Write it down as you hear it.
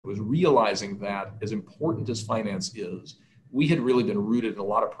was realizing that as important as finance is, we had really been rooted in a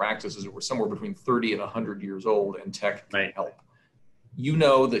lot of practices that were somewhere between 30 and 100 years old, and tech can help. You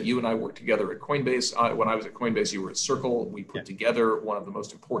know that you and I worked together at Coinbase. When I was at Coinbase, you were at Circle. We put together one of the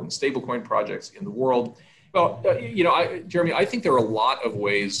most important stablecoin projects in the world. Well, Jeremy, I think there are a lot of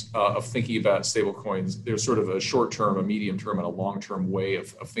ways of thinking about stablecoins. There's sort of a short-term, a medium-term, and a long-term way of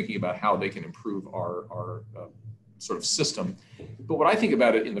thinking about how they can improve our sort of system. But what I think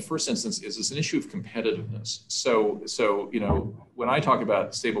about it in the first instance is it's an issue of competitiveness. So when I talk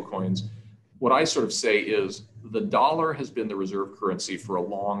about stablecoins, what I sort of say is the dollar has been the reserve currency for a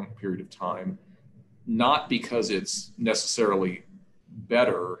long period of time, not because it's necessarily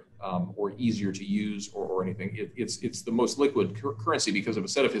better or easier to use or anything. It's the most liquid currency because of a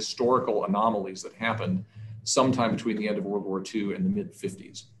set of historical anomalies that happened sometime between the end of World War II and the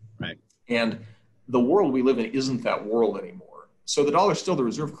mid-50s. Right. And the world we live in isn't that world anymore. So the dollar is still the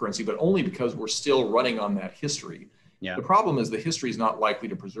reserve currency, but only because we're still running on that history. Yeah. The problem is the history is not likely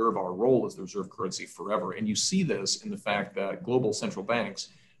to preserve our role as the reserve currency forever. And you see this in the fact that global central banks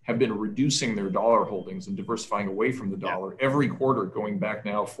have been reducing their dollar holdings and diversifying away from the dollar every quarter going back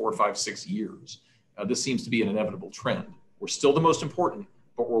now 4, 5, 6 years. This seems to be an inevitable trend. We're still the most important,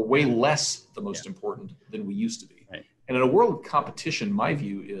 but we're way less the most important than we used to be. Right. And in a world of competition, my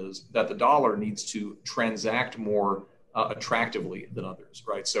view is that the dollar needs to transact more attractively than others,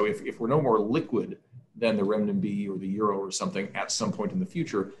 right? So if we're no more liquid than the renminbi or the euro or something at some point in the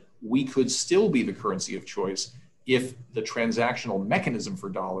future, we could still be the currency of choice if the transactional mechanism for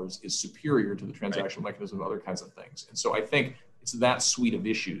dollars is superior to the transactional mechanism of other kinds of things. And so I think it's that suite of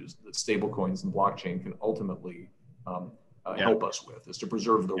issues that stablecoins and blockchain can ultimately help us with, is to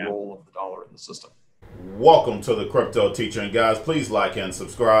preserve the role of the dollar in the system. Welcome to the Crypto Teacher, and guys, please like and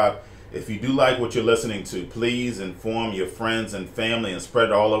subscribe. If you do like what you're listening to, please inform your friends and family and spread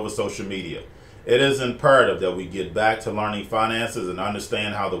it all over social media. It is imperative that we get back to learning finances and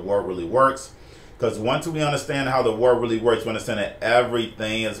understand how the world really works. Because once we understand how the world really works, we understand that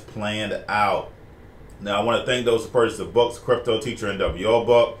everything is planned out. Now, I want to thank those who purchased the books, Cryptoteacher NWO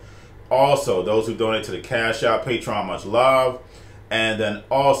book. Also, those who donate to the Cash App, Patreon, much love. And then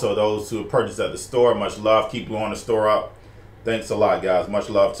also those who purchased at the store, much love. Keep blowing the store up. Thanks a lot, guys. Much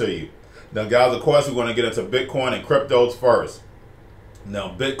love to you. Now, guys, of course, we're going to get into Bitcoin and cryptos first.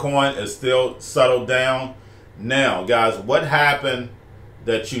 Now, Bitcoin is still settled down. Now, guys, what happened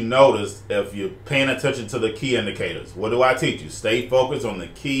that you noticed if you're paying attention to the key indicators? What do I teach you? Stay focused on the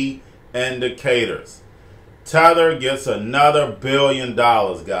key indicators. Tether gets another $1 billion,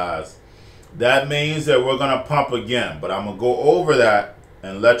 guys. That means that we're going to pump again. But I'm going to go over that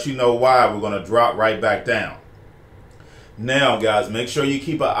and let you know why we're going to drop right back down. Now, guys, make sure you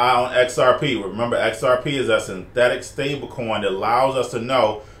keep an eye on Xrp. Remember, Xrp is a synthetic stablecoin that allows us to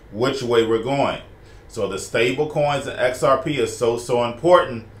know which way we're going. So the stablecoins and Xrp is so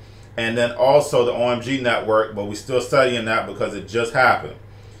important. And then also the OMG network, but we're still studying that because it just happened.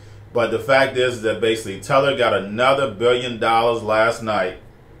 But the fact is that basically Tether got another $1 billion last night.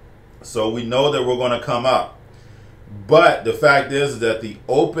 So we know that we're going to come up. But the fact is that the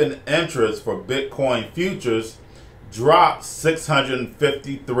open interest for Bitcoin futures dropped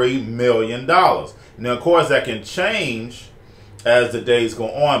 $653 million. Now, of course, that can change as the days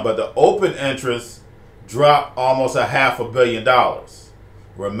go on, but the open interest dropped almost $500 million.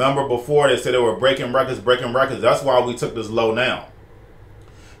 Remember before they said they were breaking records. That's why we took this low now.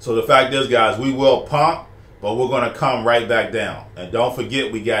 So the fact is, guys, we will pump, but we're going to come right back down. And don't forget,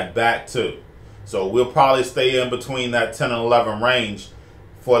 we got back too. So we'll probably stay in between that 10 and 11 range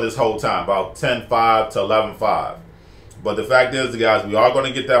for this whole time, about 10.5 to 11.5. But the fact is, guys, we are going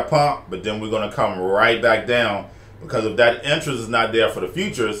to get that pump, but then we're going to come right back down, because if that interest is not there for the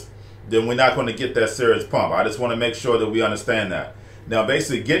futures, then we're not going to get that serious pump. I just want to make sure that we understand that. Now,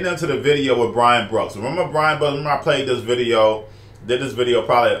 basically, getting into the video with Brian Brooks. Remember Brian Brooks? Remember I played this video, did this video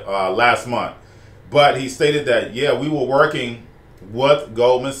probably last month. But he stated that, yeah, we were working with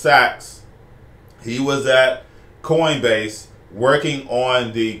Goldman Sachs. He was at Coinbase working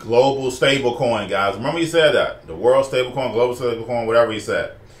on the global stablecoin, guys. Remember he said that. The world stablecoin, global stablecoin, whatever he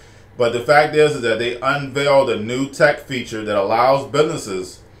said. But the fact is that they unveiled a new tech feature that allows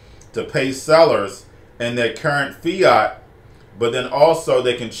businesses to pay sellers in their current fiat, but then also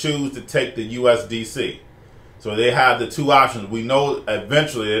they can choose to take the USDC. So they have the two options. We know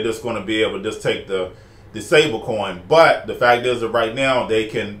eventually they're just going to be able to just take the stablecoin, but the fact is that right now they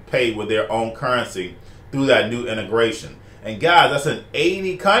can pay with their own currency through that new integration. And guys, that's in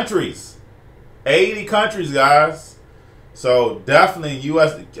 80 countries. 80 countries, guys. So definitely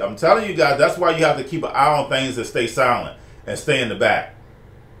US, I'm telling you guys, that's why you have to keep an eye on things that stay silent and stay in the back.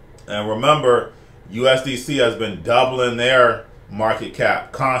 And remember, USDC has been doubling their market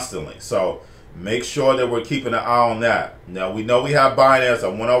cap constantly. So make sure that we're keeping an eye on that. Now, we know we have Binance. I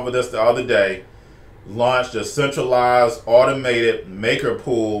went over this the other day. Launched a centralized automated maker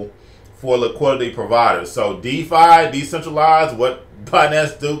pool for liquidity providers. So DeFi, decentralized, what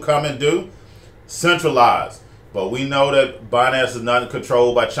Binance do, come and do, centralized. But we know that Binance is not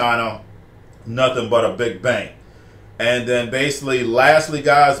controlled by China, nothing but a big bank. And then basically, lastly,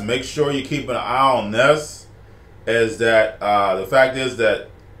 guys, make sure you keep an eye on this, is that the fact is that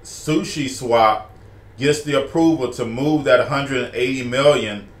SushiSwap gets the approval to move that 180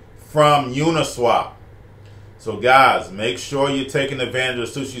 million from Uniswap. So guys, make sure you're taking advantage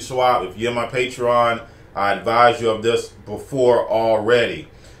of SushiSwap. If you're in my Patreon, I advise you of this before already.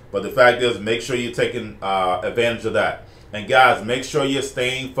 But the fact is, make sure you're taking advantage of that. And guys, make sure you're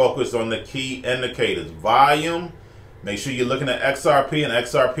staying focused on the key indicators. Volume, make sure you're looking at XRP and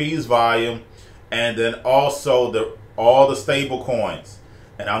XRP's volume. And then also all the stable coins.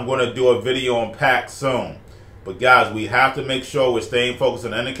 And I'm going to do a video on PAC soon. But guys, we have to make sure we're staying focused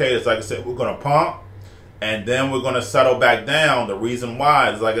on indicators. Like I said, we're going to pump. And then we're going to settle back down. The reason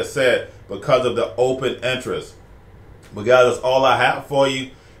why is, like I said, because of the open interest. But guys, that's all I have for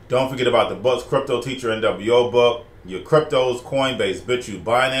you. Don't forget about the books, Cryptoteacher NWO book, your cryptos, Coinbase, Bitrue,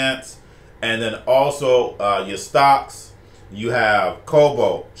 Binance, and then also your stocks. You have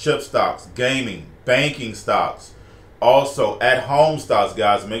Kobo, chip stocks, gaming, banking stocks, also at-home stocks,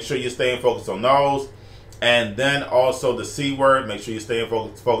 guys. Make sure you're staying focused on those. And then also the C word, make sure you're staying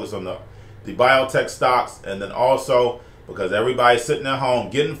focused on the biotech stocks. And then also, because everybody's sitting at home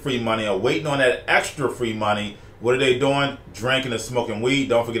getting free money or waiting on that extra free money, what are they doing? Drinking and smoking weed.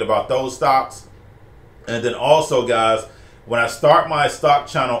 Don't forget about those stocks. And then also, guys, when I start my stock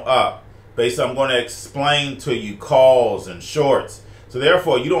channel up, basically I'm going to explain to you calls and shorts. So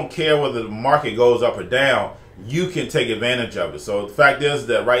therefore, you don't care whether the market goes up or down. You can take advantage of it. So the fact is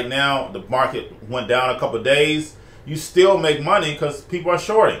that right now, the market went down a couple of days. You still make money because people are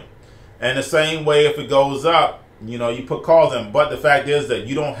shorting. And the same way, if it goes up, you know, you put calls in. But the fact is that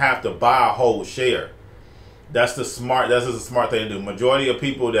you don't have to buy a whole share. That's just a smart thing to do. Majority of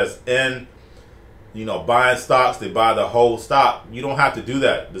people that's in, you know, buying stocks, they buy the whole stock. You don't have to do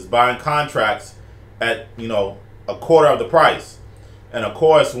that. Just buying contracts at, you know, a quarter of the price. And of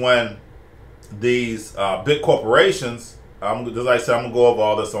course, when these big corporations, as I said, I'm gonna go over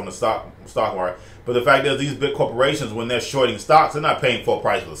all this on the stock market. But the fact is, these big corporations, when they're shorting stocks, they're not paying full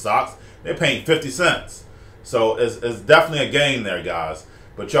price for the stocks. They're paying 50 cents. So it's definitely a gain there, guys.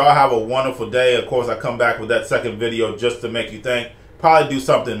 But y'all have a wonderful day. Of course, I come back with that second video just to make you think. Probably do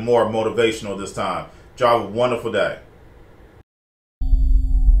something more motivational this time. Y'all have a wonderful day.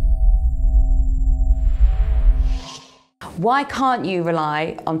 Why can't you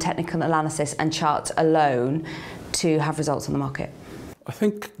rely on technical analysis and charts alone to have results on the market? I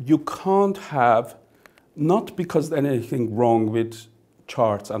think you can't have, not because there's anything wrong with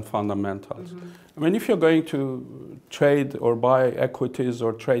charts and fundamentals. I mean, if you're going to trade or buy equities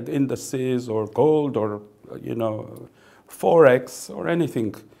or trade indices or gold or, you know, Forex or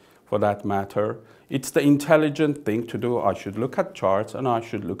anything for that matter, it's the intelligent thing to do. I should look at charts and I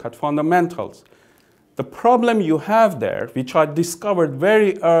should look at fundamentals. The problem you have there, which I discovered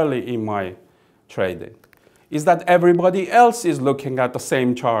very early in my trading, is that everybody else is looking at the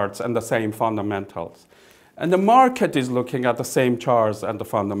same charts and the same fundamentals. And the market is looking at the same charts and the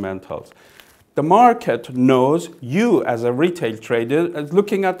fundamentals. The market knows you as a retail trader is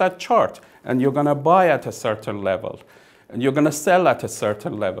looking at that chart, and you're going to buy at a certain level, and you're going to sell at a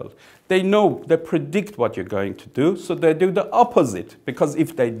certain level. They know, they predict what you're going to do, so they do the opposite, because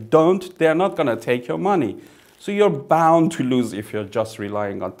if they don't, they're not going to take your money. So you're bound to lose if you're just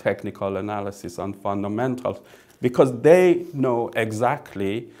relying on technical analysis and fundamentals, because they know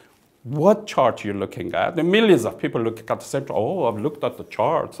exactly what chart you're looking at. The millions of people looking at the same chart. Oh, I've looked at the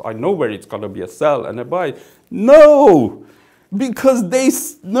charts. I know where it's going to be a sell and a buy. No, because they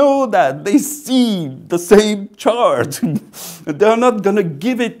know that. They see the same chart. They're not going to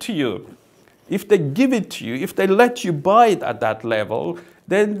give it to you. If they give it to you, if they let you buy it at that level,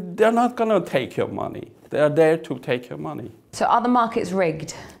 then they're not going to take your money. They're there to take your money. So are the markets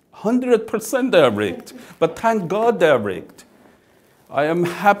rigged? 100% they're rigged. But thank God they're rigged. I am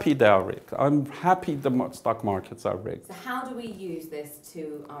happy they are rigged. I'm happy the stock markets are rigged. So how do we use this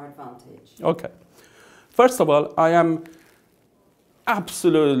to our advantage? Okay. First of all, I am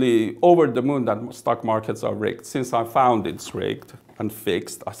absolutely over the moon that stock markets are rigged. Since I found it's rigged and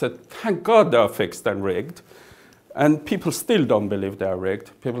fixed, I said, thank God they're fixed and rigged. And people still don't believe they're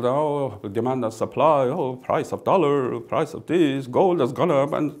rigged. People go, oh, demand and supply, oh, price of dollar, price of this, gold has gone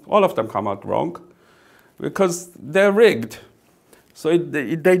up, and all of them come out wrong because they're rigged. So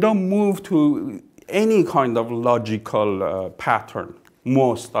they don't move to any kind of logical pattern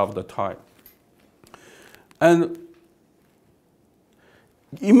most of the time. And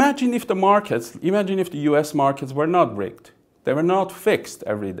imagine if the US markets were not rigged. They were not fixed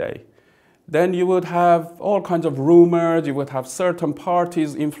every day. Then you would have all kinds of rumors, you would have certain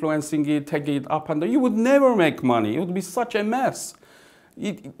parties influencing it, taking it up and down. You would never make money. It would be such a mess.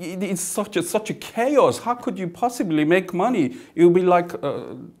 It's such a chaos. How could you possibly make money? It would be like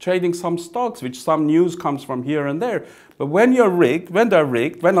trading some stocks, which some news comes from here and there. But when they're rigged,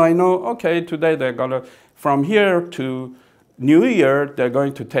 when I know, okay, today they're gonna, from here to New Year, they're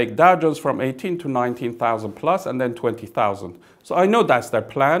going to take Dow Jones from 18 to 19,000 plus and then 20,000. So I know that's their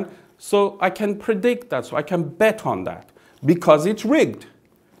plan. So I can predict that, so I can bet on that because it's rigged.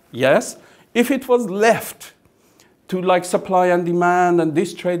 Yes, if it was left to like supply and demand and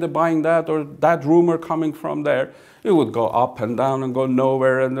this trader buying that or that rumor coming from there, it would go up and down and go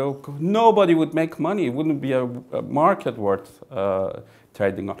nowhere and nobody would make money. It wouldn't be a market worth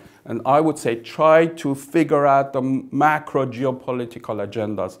trading on. And I would say try to figure out the macro geopolitical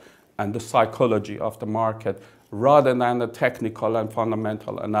agendas and the psychology of the market rather than the technical and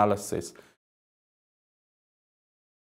fundamental analysis.